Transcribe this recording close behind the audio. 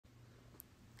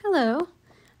Hello,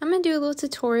 I'm going to do a little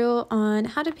tutorial on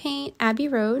how to paint Abbey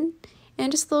Road and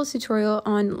just a little tutorial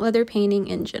on leather painting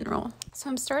in general. So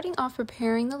I'm starting off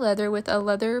preparing the leather with a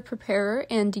leather preparer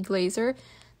and deglazer.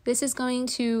 This is going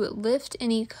to lift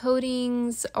any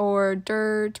coatings or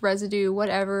dirt, residue,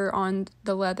 whatever on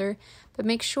the leather, but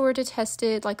make sure to test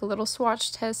it like a little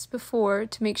swatch test before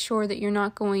to make sure that you're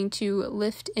not going to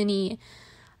lift any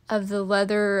of the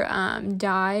leather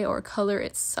dye or color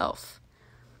itself.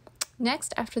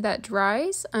 Next, after that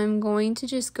dries, I'm going to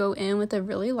just go in with a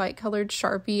really light colored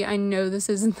Sharpie. I know this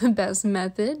isn't the best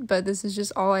method, but this is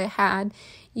just all I had.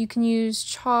 You can use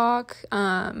chalk,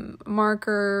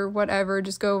 marker, whatever,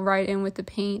 just go right in with the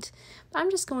paint. But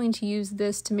I'm just going to use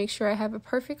this to make sure I have a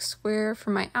perfect square for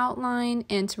my outline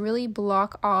and to really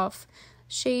block off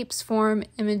shapes, form,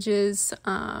 images.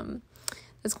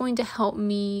 That's going to help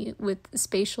me with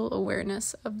spatial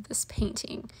awareness of this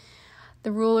painting.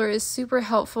 The ruler is super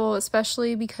helpful,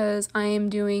 especially because I am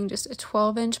doing just a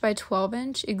 12-inch by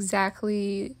 12-inch,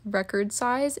 exactly record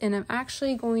size, and I'm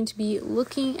actually going to be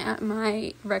looking at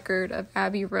my record of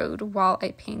Abbey Road while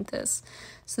I paint this,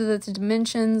 so that the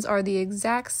dimensions are the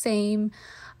exact same.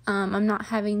 I'm not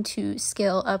having to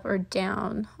scale up or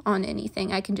down on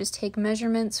anything. I can just take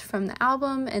measurements from the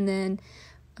album and then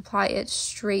apply it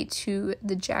straight to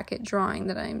the jacket drawing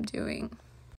that I'm doing.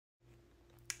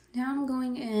 Now I'm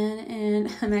going in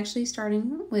and I'm actually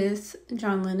starting with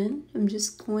John Lennon. I'm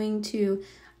just going to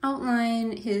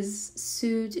outline his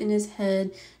suit and his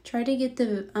head, try to get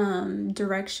the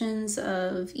directions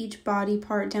of each body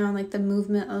part down, like the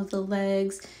movement of the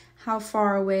legs, how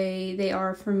far away they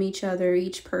are from each other,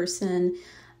 each person,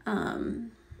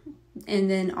 and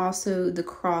then also the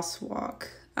crosswalk,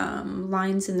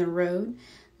 lines in the road.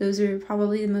 Those are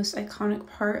probably the most iconic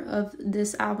part of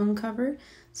this album cover.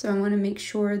 So I want to make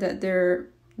sure that they're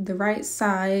the right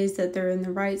size, that they're in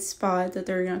the right spot, that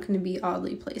they're not going to be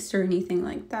oddly placed or anything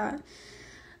like that.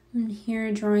 I'm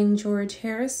here drawing George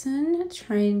Harrison,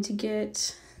 trying to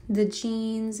get the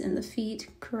jeans and the feet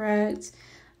correct.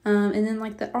 And then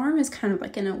like the arm is kind of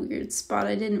like in a weird spot.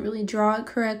 I didn't really draw it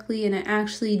correctly, and I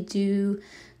actually do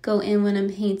go in when I'm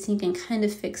painting and kind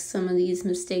of fix some of these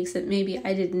mistakes that maybe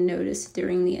I didn't notice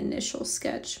during the initial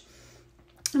sketch.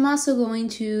 I'm also going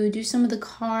to do some of the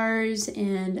cars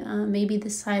and maybe the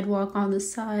sidewalk on the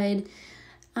side,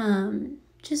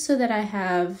 just so that I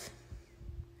have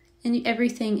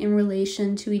everything in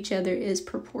relation to each other is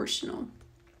proportional.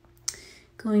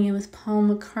 Going in with Paul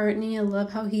McCartney. I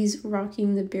love how he's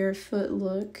rocking the barefoot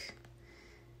look.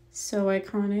 So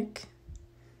iconic.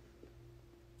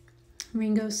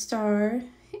 Ringo Starr.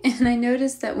 And I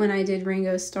noticed that when I did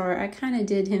Ringo Starr, I kind of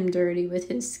did him dirty with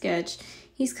his sketch.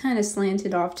 He's kind of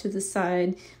slanted off to the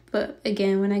side, but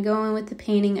again, when I go in with the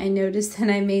painting, I noticed that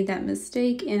I made that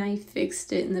mistake and I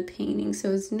fixed it in the painting,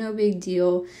 so it's no big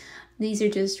deal. These are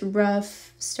just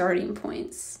rough starting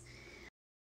points.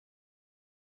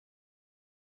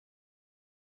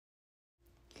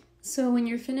 So when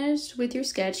you're finished with your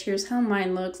sketch, here's how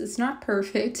mine looks. It's not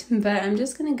perfect, but I'm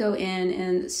just going to go in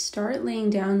and start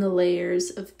laying down the layers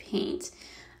of paint.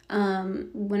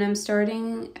 When I'm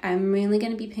starting, I'm mainly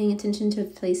going to be paying attention to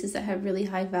places that have really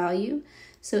high value.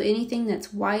 So anything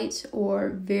that's white or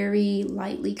very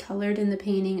lightly colored in the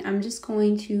painting, I'm just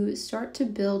going to start to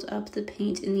build up the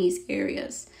paint in these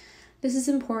areas. This is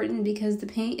important because the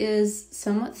paint is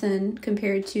somewhat thin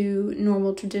compared to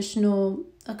normal traditional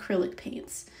acrylic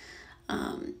paints.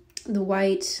 The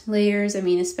white layers, I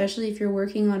mean, especially if you're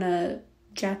working on a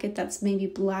jacket that's maybe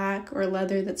black or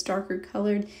leather that's darker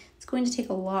colored, it's going to take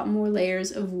a lot more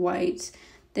layers of white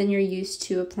than you're used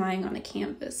to applying on a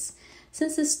canvas.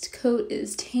 Since this coat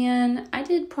is tan, I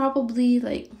did probably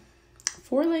like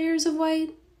 4 layers of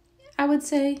white, I would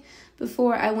say,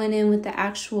 before I went in with the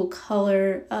actual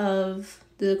color of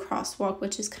the crosswalk,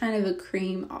 which is kind of a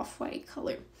cream off-white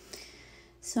color.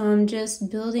 So I'm just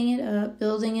building it up,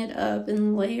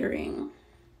 and layering.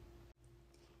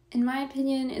 In my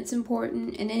opinion, it's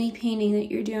important in any painting that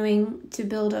you're doing to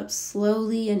build up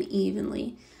slowly and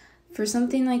evenly. For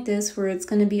something like this where it's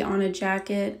going to be on a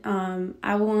jacket,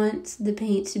 I want the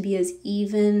paint to be as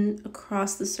even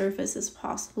across the surface as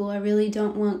possible. I really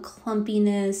don't want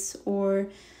clumpiness or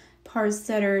parts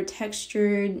that are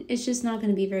textured. It's just not going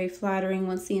to be very flattering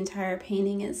once the entire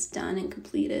painting is done and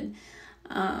completed.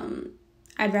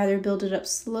 I'd rather build it up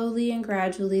slowly and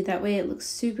gradually. That way it looks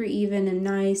super even and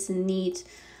nice and neat.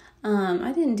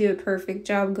 I didn't do a perfect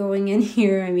job going in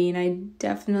here. I mean, I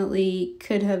definitely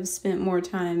could have spent more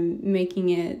time making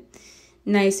it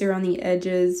nicer on the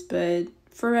edges, but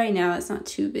for right now, it's not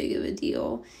too big of a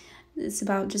deal. It's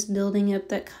about just building up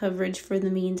that coverage for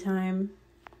the meantime.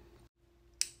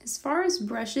 As far as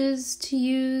brushes to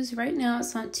use, right now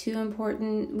it's not too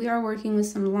important. We are working with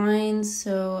some lines,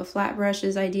 so a flat brush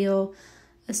is ideal,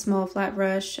 a small flat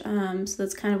brush. So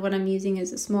that's kind of what I'm using,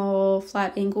 is a small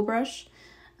flat angle brush.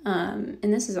 And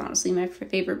this is honestly my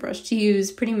favorite brush to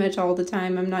use pretty much all the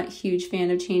time. I'm not a huge fan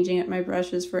of changing up my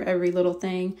brushes for every little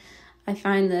thing. I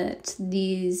find that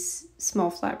these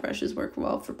small flat brushes work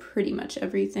well for pretty much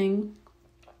everything.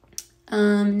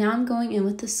 Now I'm going in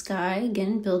with the sky,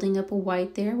 again building up a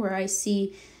white there where I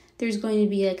see there's going to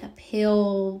be like a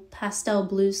pale pastel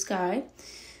blue sky.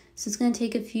 So it's going to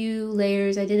take a few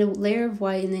layers. I did a layer of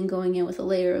white and then going in with a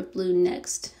layer of blue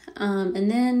next. And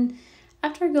then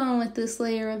after going with this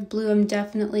layer of blue, I'm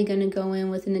definitely going to go in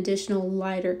with an additional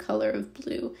lighter color of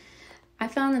blue. I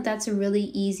found that that's a really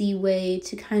easy way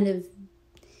to kind of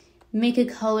make a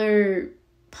color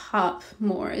pop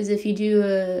more, is if you do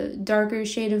a darker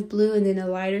shade of blue and then a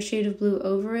lighter shade of blue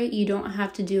over it, you don't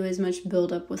have to do as much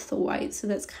buildup with the white. So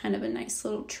that's kind of a nice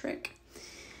little trick.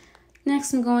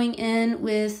 Next, I'm going in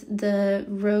with the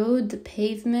road, the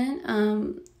pavement.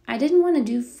 I didn't want to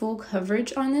do full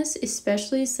coverage on this,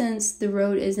 especially since the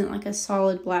road isn't like a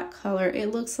solid black color.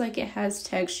 It looks like it has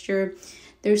texture.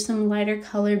 There's some lighter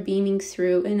color beaming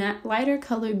through, and that lighter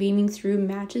color beaming through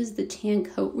matches the tan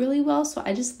coat really well, so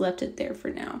I just left it there for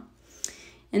now.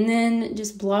 And then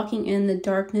just blocking in the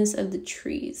darkness of the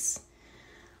trees.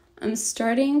 I'm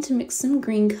starting to mix some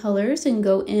green colors and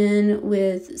go in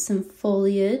with some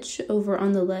foliage over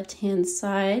on the left-hand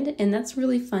side, and that's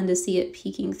really fun to see it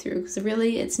peeking through, because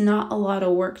really it's not a lot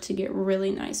of work to get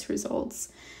really nice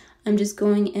results. I'm just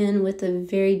going in with a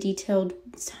very detailed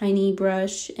tiny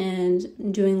brush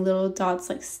and doing little dots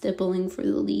like stippling for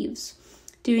the leaves.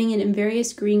 Doing it in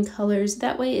various green colors,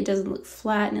 that way it doesn't look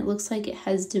flat and it looks like it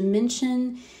has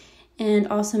dimension, and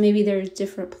also maybe there's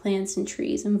different plants and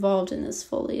trees involved in this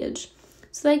foliage.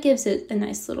 So that gives it a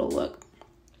nice little look.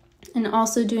 And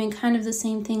also doing kind of the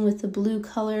same thing with the blue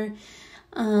color,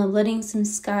 letting some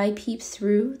sky peep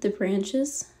through the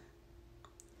branches.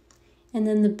 And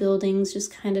then the buildings,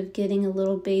 just kind of getting a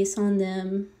little base on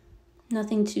them.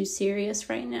 Nothing too serious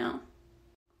right now.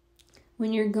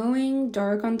 When you're going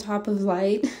dark on top of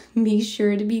light, be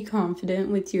sure to be confident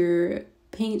with your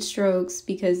paint strokes,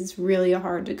 because it's really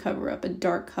hard to cover up a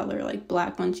dark color like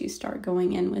black once you start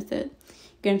going in with it.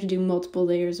 You're going to have to do multiple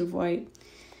layers of white.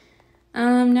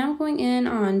 Now I'm going in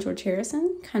on George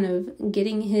Harrison, kind of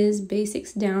getting his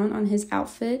basics down on his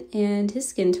outfit and his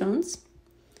skin tones.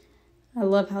 I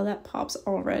love how that pops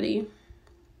already.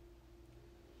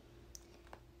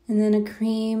 And then a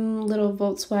cream little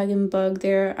Volkswagen Bug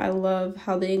there. I love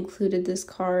how they included this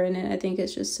car in it. I think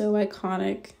it's just so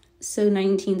iconic. So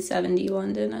 1970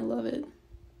 London. I love it.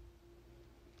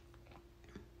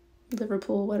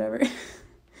 Liverpool, whatever.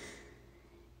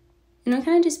 And I'm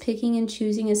kind of just picking and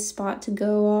choosing a spot to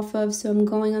go off of. So I'm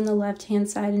going on the left-hand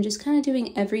side and just kind of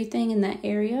doing everything in that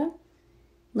area,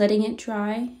 letting it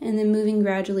dry, and then moving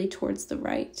gradually towards the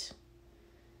right.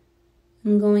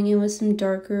 I'm going in with some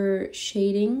darker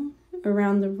shading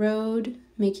around the road,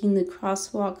 making the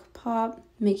crosswalk pop,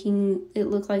 making it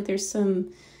look like there's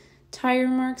some tire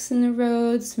marks in the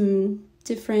road, some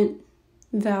different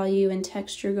value and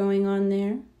texture going on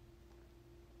there.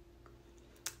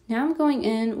 Now I'm going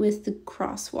in with the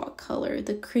crosswalk color,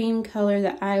 the cream color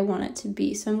that I want it to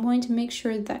be. So I'm going to make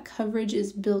sure that coverage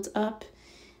is built up,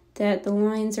 that the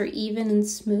lines are even and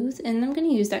smooth, and I'm going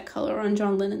to use that color on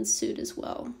John Lennon's suit as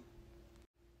well.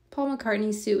 Paul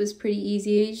McCartney's suit was pretty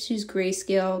easy. I just used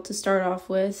grayscale to start off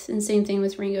with, and same thing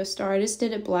with Ringo Starr. I just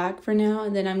did it black for now,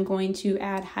 and then I'm going to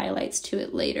add highlights to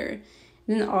it later. And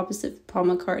then the opposite for Paul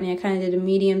McCartney, I kind of did a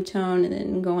medium tone and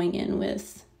then going in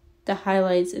with the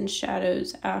highlights and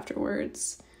shadows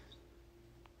afterwards.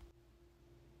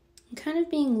 I'm kind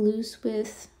of being loose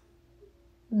with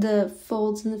the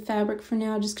folds in the fabric for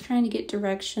now, just trying to get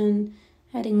direction,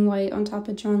 adding white on top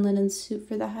of John Lennon's suit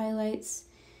for the highlights.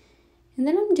 And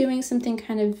then I'm doing something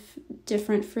kind of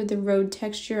different for the road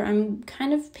texture. I'm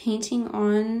kind of painting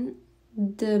on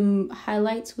the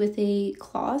highlights with a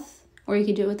cloth, or you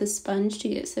could do it with a sponge to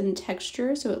get some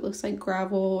texture so it looks like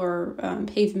gravel or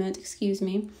pavement, excuse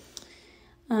me.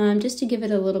 Just to give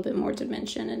it a little bit more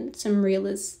dimension and some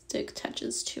realistic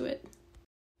touches to it.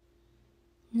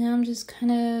 Now I'm just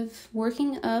kind of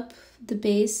working up the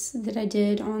base that I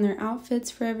did on their outfits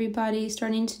for everybody,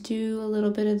 starting to do a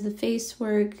little bit of the face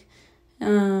work,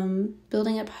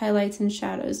 building up highlights and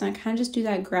shadows. And I kind of just do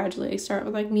that gradually. I start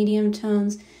with like medium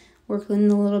tones, work in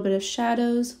a little bit of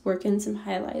shadows, work in some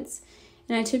highlights.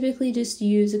 And I typically just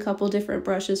use a couple different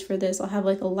brushes for this. I'll have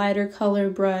like a lighter color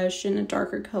brush and a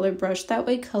darker color brush. That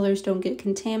way colors don't get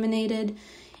contaminated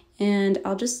and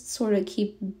I'll just sort of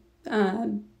keep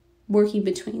working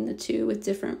between the two with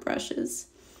different brushes.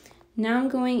 Now I'm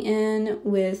going in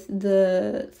with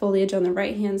the foliage on the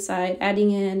right hand side,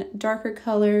 adding in darker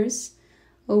colors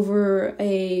over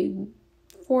a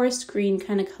forest green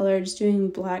kind of color, just doing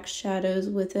black shadows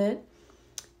with it.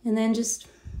 And then just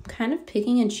kind of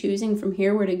picking and choosing from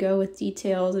here where to go with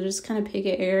details. I just kind of pick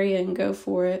an area and go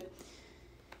for it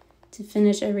to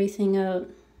finish everything up.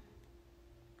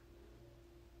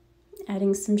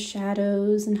 Adding some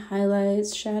shadows and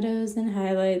highlights, shadows and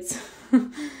highlights.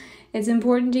 It's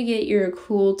important to get your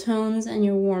cool tones and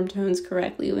your warm tones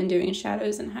correctly when doing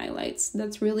shadows and highlights.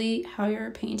 That's really how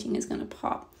your painting is going to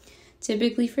pop.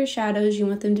 Typically for shadows, you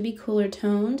want them to be cooler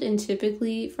toned, and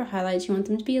typically for highlights, you want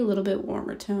them to be a little bit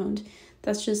warmer toned.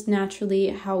 That's just naturally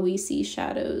how we see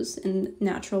shadows in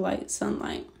natural light,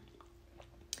 sunlight.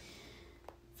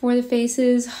 For the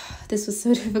faces, this was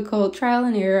so difficult. Trial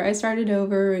and error. I started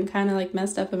over and kind of like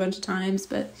messed up a bunch of times,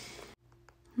 but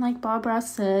like Bob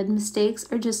Ross said,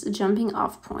 mistakes are just a jumping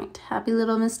off point. Happy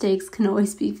little mistakes can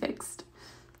always be fixed.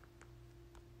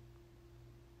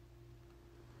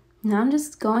 Now I'm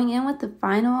just going in with the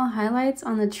final highlights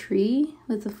on the tree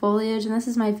with the foliage, and this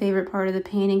is my favorite part of the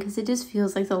painting because it just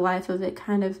feels like the life of it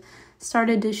kind of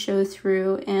started to show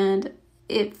through, and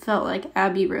it felt like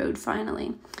Abbey Road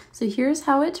finally. So here's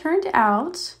how it turned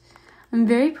out. I'm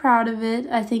very proud of it.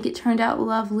 I think it turned out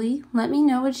lovely. Let me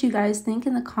know what you guys think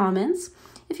in the comments.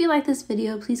 If you like this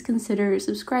video, please consider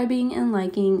subscribing and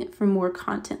liking for more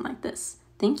content like this.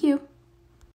 Thank you.